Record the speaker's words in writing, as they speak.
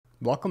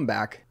Welcome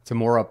back to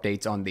more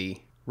updates on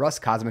the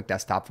Rust Cosmic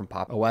Desktop from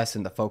Pop! OS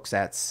and the folks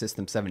at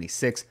System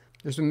 76.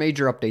 There's been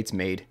major updates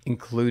made,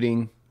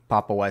 including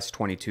Pop! OS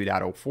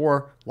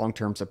 22.04,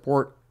 long-term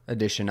support,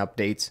 edition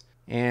updates,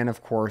 and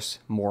of course,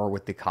 more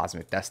with the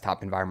Cosmic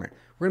Desktop environment.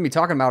 We're going to be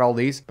talking about all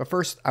these, but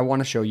first I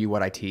want to show you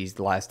what I teased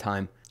last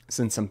time,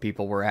 since some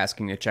people were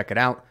asking to check it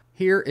out.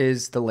 Here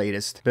is the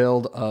latest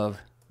build of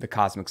the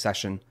Cosmic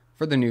Session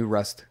for the new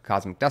Rust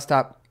Cosmic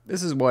Desktop.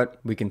 This is what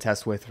we can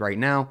test with right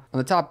now. On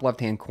the top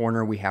left-hand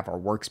corner, we have our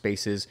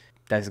workspaces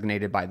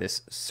designated by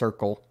this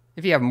circle.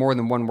 If you have more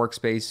than one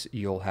workspace,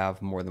 you'll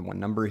have more than one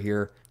number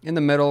here. In the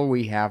middle,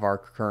 we have our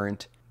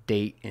current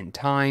date and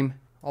time.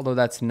 Although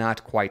that's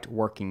not quite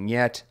working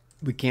yet,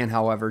 we can,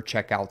 however,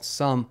 check out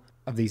some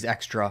of these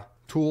extra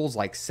tools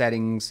like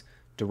settings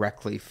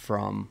directly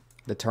from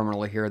the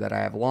terminal here that I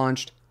have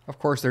launched. Of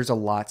course, there's a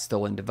lot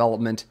still in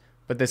development,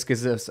 but this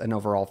gives us an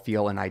overall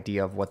feel and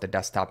idea of what the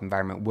desktop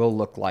environment will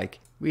look like.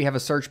 We have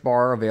a search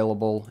bar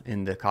available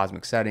in the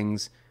Cosmic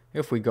settings.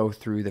 If we go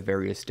through the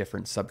various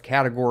different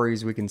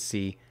subcategories, we can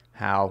see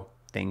how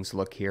things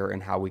look here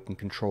and how we can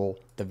control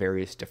the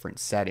various different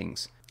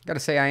settings. Gotta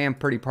say, I am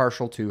pretty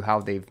partial to how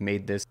they've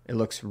made this. It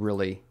looks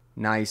really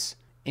nice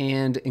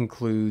and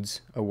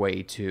includes a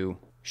way to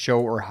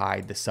show or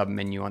hide the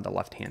submenu on the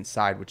left-hand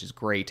side, which is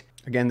great.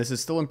 Again, this is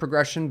still in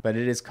progression, but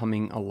it is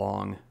coming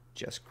along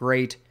just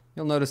great.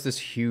 You'll notice this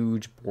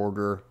huge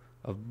border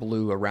of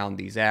blue around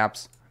these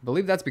apps. I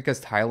believe that's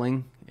because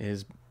tiling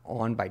is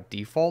on by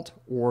default,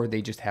 or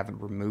they just haven't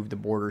removed the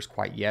borders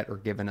quite yet or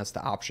given us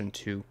the option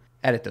to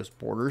edit those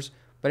borders.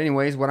 But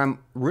anyways, what I'm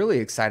really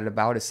excited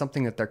about is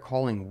something that they're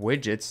calling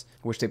widgets,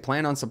 which they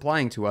plan on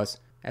supplying to us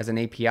as an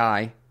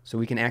API, so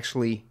we can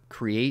actually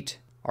create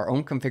our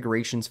own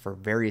configurations for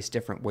various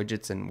different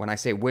widgets. And when I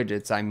say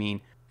widgets, I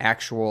mean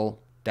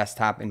actual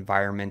desktop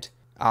environment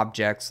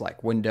objects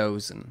like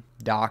windows and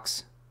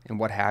docks and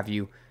what have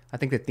you. I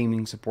think the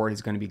theming support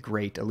is going to be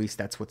great. At least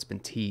that's what's been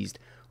teased.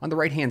 On the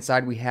right hand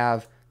side, we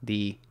have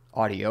the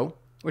audio,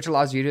 which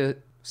allows you to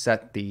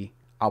set the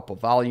output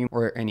volume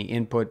or any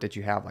input that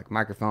you have, like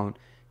microphone.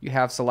 You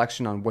have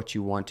selection on what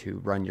you want to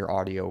run your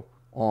audio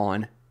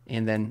on,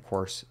 and then of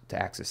course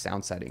to access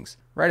sound settings.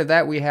 Right of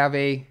that, we have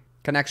a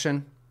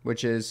connection,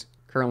 which is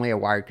currently a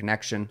wired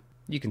connection.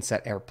 You can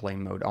set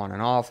airplane mode on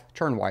and off,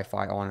 turn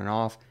Wi-Fi on and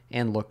off,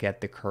 and look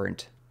at the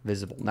current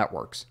visible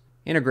networks.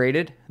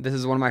 Integrated, this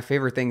is one of my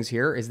favorite things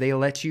here, is they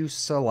let you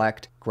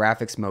select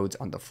graphics modes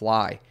on the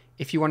fly.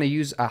 If you want to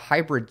use a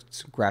hybrid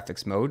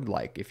graphics mode,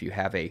 like if you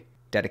have a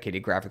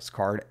dedicated graphics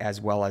card as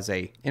well as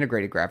a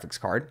integrated graphics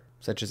card,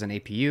 such as an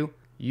APU,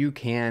 you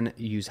can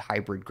use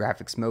hybrid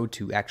graphics mode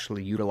to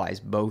actually utilize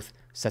both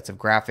sets of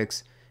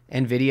graphics.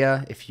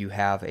 NVIDIA, if you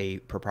have a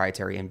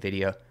proprietary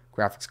NVIDIA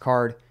graphics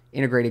card,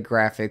 integrated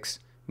graphics,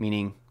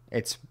 meaning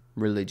it's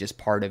really just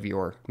part of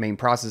your main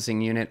processing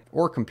unit,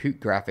 or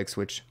compute graphics,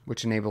 which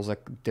enables a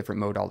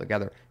different mode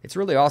altogether. It's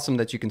really awesome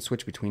that you can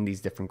switch between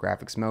these different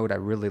graphics mode. I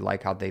really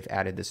like how they've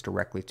added this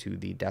directly to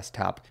the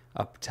desktop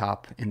up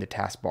top in the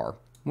taskbar.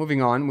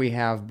 Moving on, we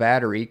have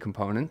battery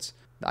components.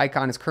 The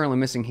icon is currently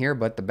missing here,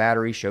 but the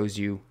battery shows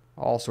you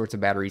all sorts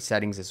of battery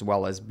settings, as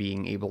well as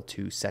being able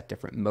to set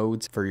different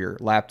modes for your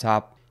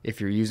laptop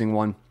if you're using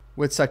one,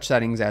 with such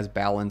settings as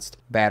balanced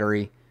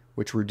battery,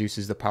 which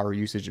reduces the power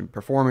usage and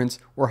performance,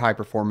 or high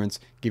performance,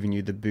 giving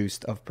you the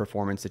boost of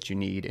performance that you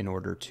need in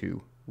order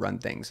to run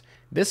things.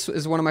 This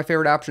is one of my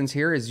favorite options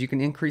here, is you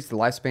can increase the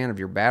lifespan of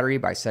your battery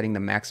by setting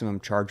the maximum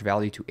charge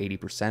value to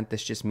 80%.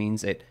 This just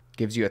means it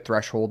gives you a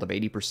threshold of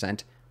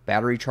 80%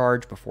 battery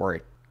charge before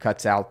it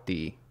cuts out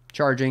the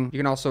charging. You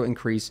can also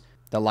increase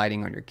the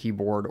lighting on your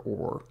keyboard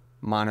or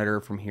monitor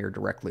from here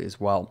directly as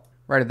well.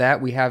 Right of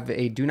that, we have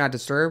a do not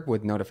disturb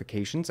with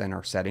notifications and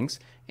our settings.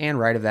 And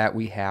right of that,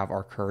 we have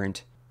our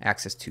current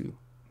access to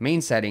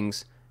main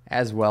settings,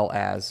 as well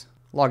as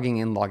logging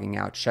in, logging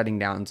out, shutting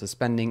down,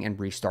 suspending, and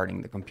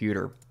restarting the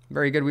computer.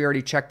 Very good, we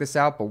already checked this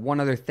out, but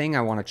one other thing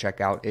I want to check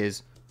out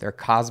is their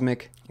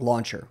Cosmic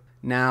Launcher.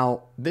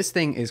 Now, this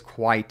thing is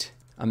quite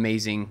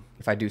amazing,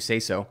 if I do say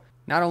so.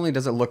 Not only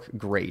does it look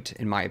great,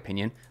 in my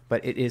opinion,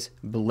 but it is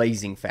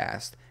blazing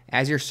fast.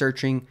 As you're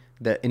searching,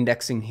 the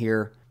indexing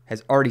here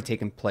has already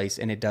taken place,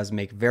 and it does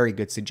make very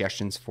good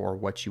suggestions for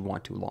what you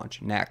want to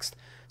launch next.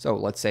 So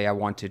let's say I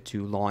wanted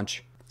to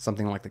launch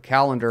something like the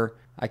calendar.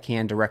 I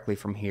can directly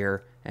from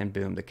here, and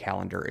boom, the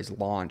calendar is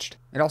launched.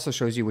 It also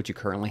shows you what you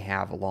currently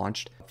have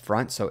launched up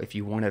front. So if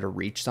you wanted to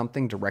reach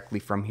something directly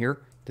from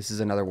here, this is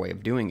another way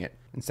of doing it,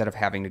 instead of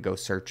having to go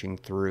searching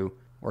through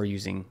or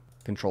using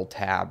Control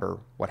Tab or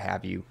what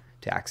have you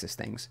to access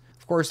things.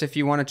 Of course, if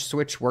you want to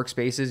switch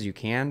workspaces, you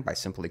can by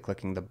simply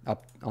clicking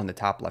up on the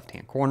top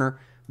left-hand corner.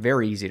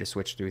 Very easy to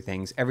switch through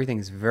things. Everything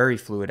is very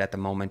fluid at the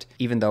moment,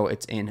 even though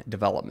it's in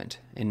development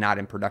and not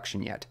in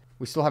production yet.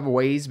 We still have a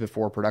ways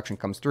before production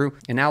comes through.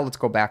 And now let's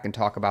go back and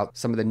talk about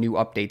some of the new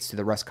updates to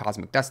the Rust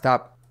Cosmic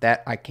Desktop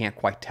that I can't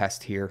quite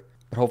test here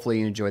But hopefully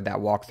you enjoyed that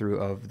walkthrough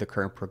of the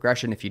current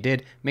progression. If you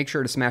did, make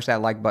sure to smash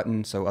that like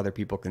button so other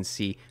people can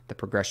see the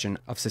progression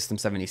of System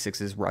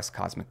 76's Rust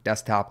Cosmic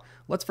Desktop.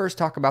 Let's first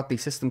talk about the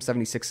System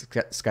 76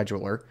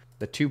 scheduler,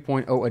 the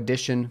 2.0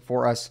 edition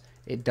for us.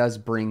 It does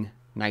bring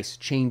nice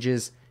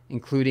changes,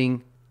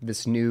 including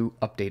this new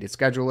updated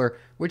scheduler,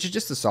 which is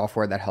just a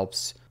software that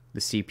helps the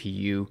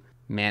CPU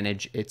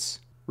manage its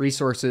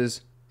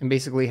resources and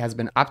basically has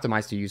been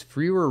optimized to use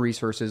fewer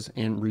resources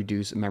and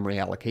reduce memory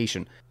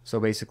allocation. So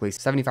basically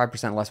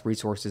 75% less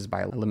resources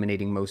by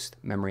eliminating most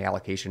memory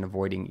allocation,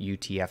 avoiding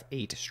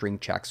UTF-8 string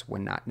checks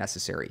when not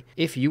necessary.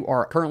 If you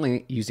are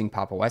currently using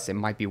Pop! OS, it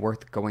might be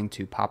worth going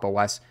to Pop!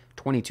 OS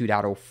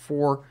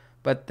 22.04,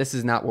 but this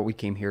is not what we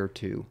came here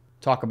to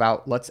talk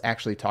about. Let's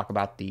actually talk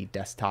about the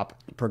desktop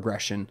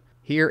progression.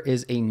 Here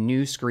is a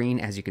new screen,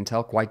 as you can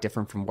tell, quite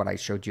different from what I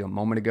showed you a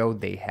moment ago.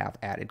 They have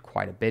added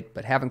quite a bit,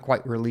 but haven't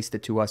quite released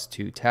it to us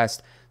to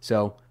test.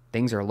 So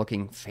things are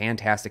looking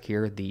fantastic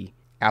here. The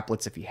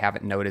applets, if you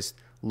haven't noticed,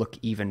 look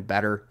even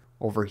better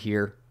over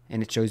here.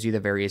 And it shows you the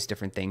various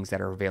different things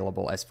that are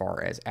available as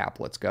far as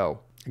applets go.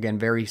 Again,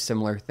 very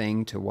similar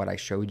thing to what I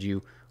showed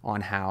you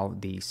on how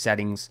the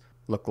settings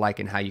look like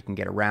and how you can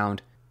get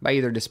around by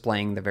either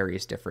displaying the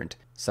various different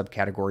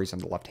subcategories on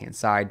the left-hand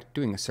side,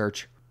 doing a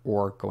search,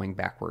 or going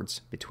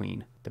backwards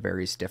between the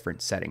various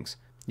different settings.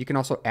 You can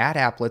also add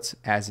applets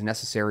as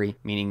necessary,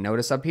 meaning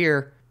notice up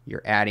here,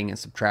 you're adding and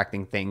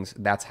subtracting things.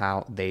 That's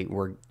how they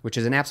work, which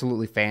is an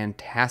absolutely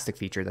fantastic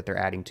feature that they're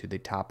adding to the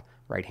top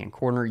right-hand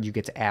corner. You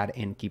get to add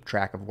and keep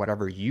track of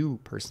whatever you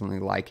personally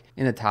like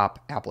in the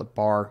top applet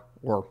bar,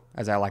 or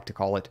as I like to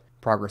call it,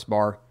 progress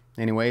bar.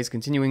 Anyways,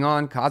 continuing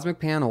on, Cosmic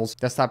Panels,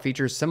 desktop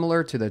features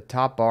similar to the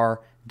top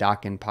bar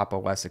dock in Pop!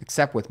 OS,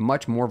 except with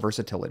much more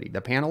versatility.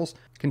 The panels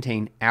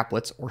contain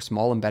applets or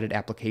small embedded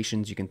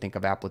applications. You can think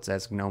of applets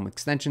as GNOME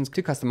extensions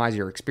to customize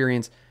your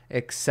experience,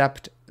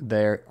 except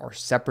there are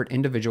separate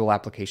individual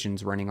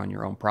applications running on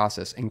your own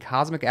process. And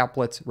Cosmic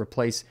Applets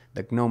replace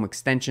the GNOME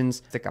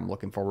extensions. I think I'm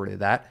looking forward to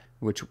that,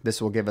 which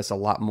this will give us a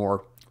lot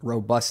more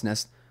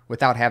robustness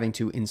without having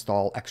to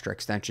install extra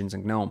extensions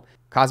in GNOME.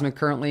 Cosmic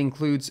currently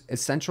includes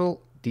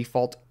essential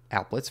default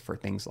applets for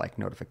things like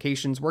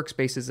notifications,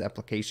 workspaces,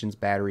 applications,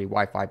 battery,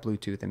 Wi-Fi,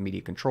 Bluetooth, and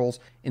media controls.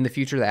 In the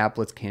future, the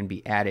applets can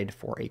be added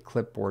for a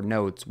clipboard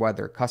notes,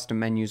 whether custom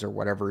menus or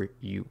whatever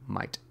you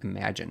might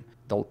imagine.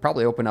 They'll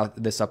probably open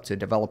this up to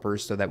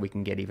developers so that we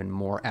can get even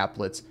more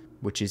applets,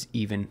 which is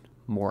even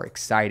more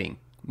exciting.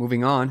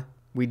 Moving on,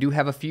 we do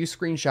have a few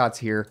screenshots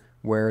here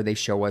where they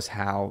show us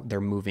how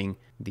they're moving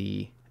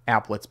the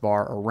applets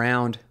bar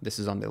around. This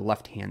is on the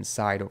left-hand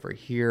side over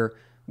here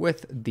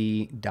with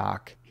the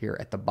dock here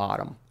at the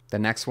bottom. The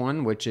next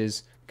one, which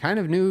is kind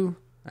of new,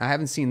 I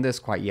haven't seen this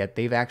quite yet.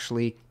 They've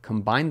actually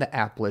combined the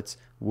applets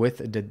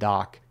with the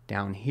dock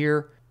down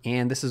here,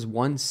 and this is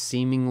one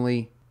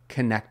seemingly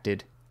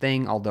connected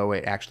thing, although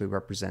it actually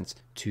represents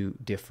two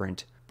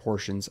different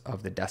portions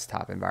of the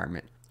desktop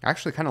environment. I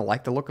actually kind of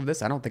like the look of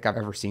this. I don't think I've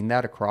ever seen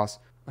that across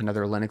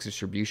another Linux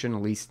distribution,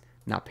 at least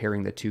not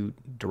pairing the two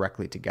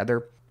directly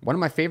together. One of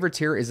my favorites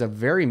here is a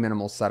very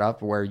minimal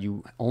setup where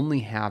you only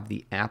have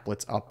the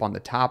applets up on the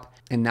top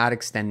and not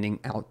extending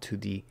out to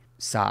the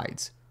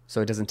sides, so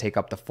it doesn't take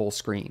up the full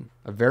screen.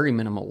 A very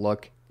minimal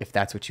look. If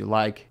that's what you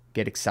like,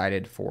 get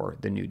excited for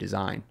the new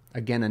design.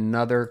 Again,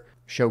 another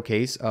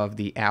showcase of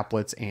the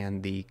applets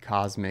and the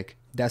Cosmic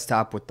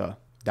desktop with the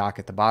dock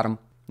at the bottom.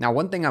 Now,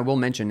 one thing I will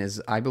mention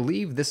is I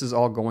believe this is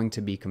all going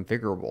to be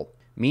configurable,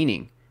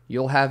 meaning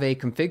you'll have a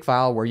config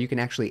file where you can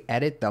actually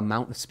edit the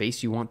amount of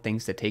space you want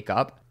things to take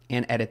up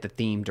and edit the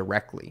theme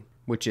directly,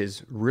 which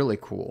is really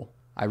cool.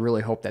 I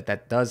really hope that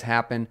that does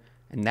happen.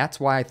 And that's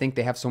why I think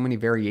they have so many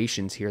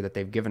variations here that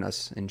they've given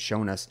us and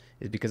shown us,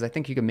 is because I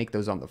think you can make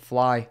those on the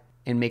fly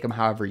and make them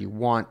however you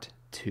want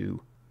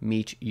to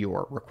meet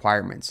your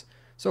requirements.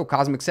 So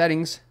Cosmic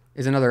Settings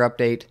is another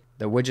update.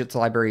 The widgets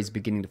library is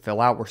beginning to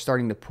fill out. We're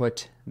starting to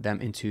put them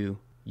into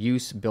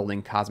use,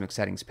 building Cosmic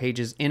Settings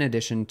pages, in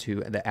addition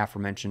to the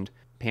aforementioned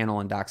panel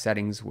and dock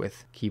settings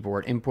with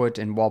keyboard input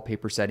and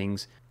wallpaper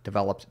settings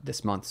developed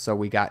this month. So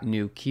we got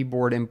new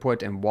keyboard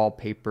input and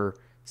wallpaper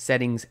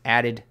settings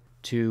added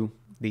to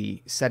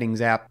the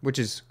settings app, which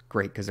is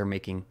great because they're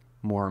making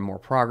more and more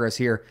progress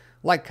here.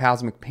 Like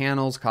Cosmic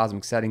Panels,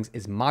 Cosmic Settings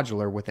is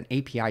modular with an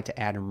API to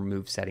add and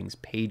remove settings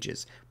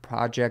pages.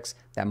 Projects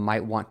that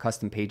might want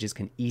custom pages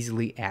can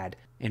easily add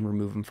and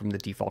remove them from the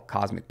default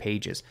Cosmic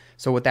pages.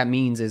 So what that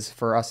means is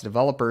for us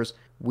developers,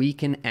 we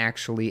can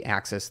actually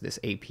access this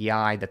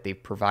API that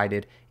they've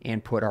provided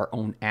and put our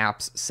own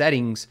apps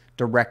settings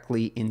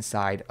directly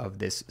inside of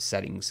this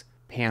settings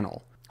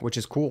panel, which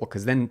is cool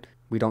because then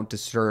we don't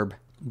disturb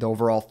the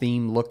overall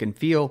theme, look, and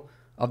feel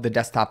of the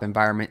desktop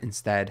environment.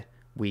 Instead,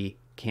 we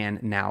can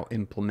now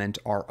implement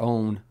our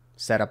own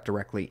setup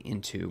directly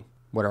into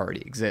what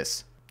already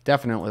exists.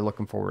 Definitely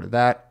looking forward to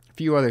that. A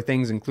few other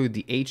things include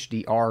the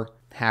HDR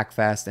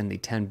Hackfest and the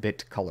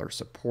 10-bit color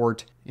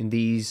support. In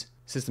these,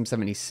 System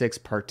 76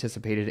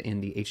 participated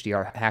in the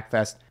HDR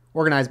Hackfest,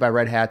 organized by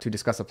Red Hat, to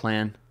discuss a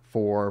plan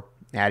for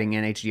adding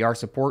in HDR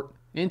support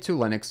into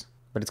Linux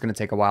but it's going to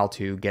take a while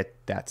to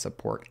get that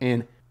support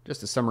in.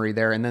 Just a summary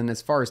there. And then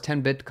as far as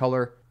 10-bit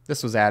color,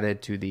 this was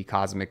added to the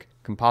Cosmic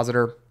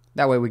compositor.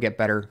 That way we get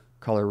better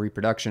color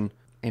reproduction,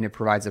 and it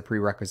provides a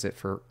prerequisite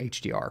for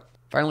HDR.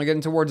 Finally,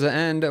 getting towards the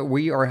end,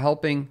 we are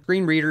helping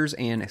screen readers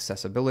and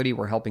accessibility.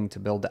 We're helping to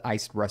build the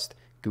Iced Rust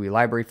GUI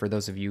library. For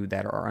those of you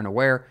that are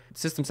unaware,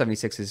 System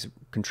 76 is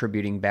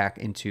contributing back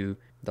into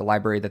the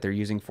library that they're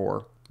using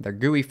for their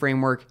GUI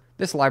framework.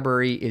 This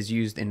library is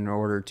used in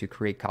order to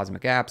create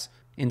Cosmic apps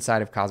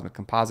inside of Cosmic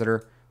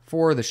Compositor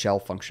for the shell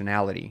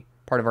functionality.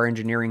 Part of our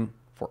engineering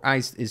for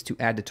Iced is to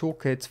add the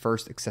toolkit's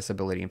first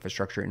accessibility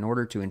infrastructure in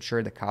order to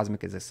ensure that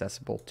Cosmic is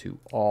accessible to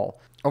all.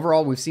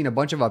 Overall, we've seen a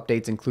bunch of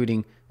updates,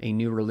 including a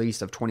new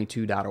release of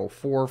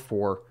 22.04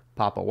 for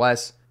Pop!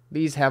 OS.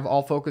 These have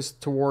all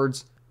focused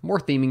towards more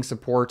theming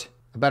support,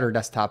 a better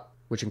desktop,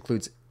 which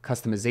includes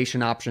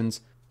customization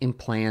options, and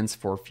plans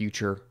for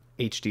future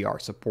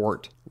HDR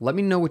support. Let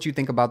me know what you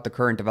think about the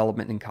current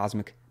development in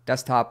Cosmic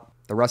Desktop,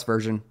 the Rust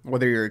version,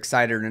 whether you're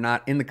excited or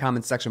not, in the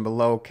comments section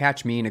below.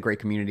 Catch me in a great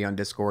community on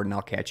Discord, and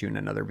I'll catch you in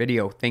another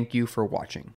video. Thank you for watching.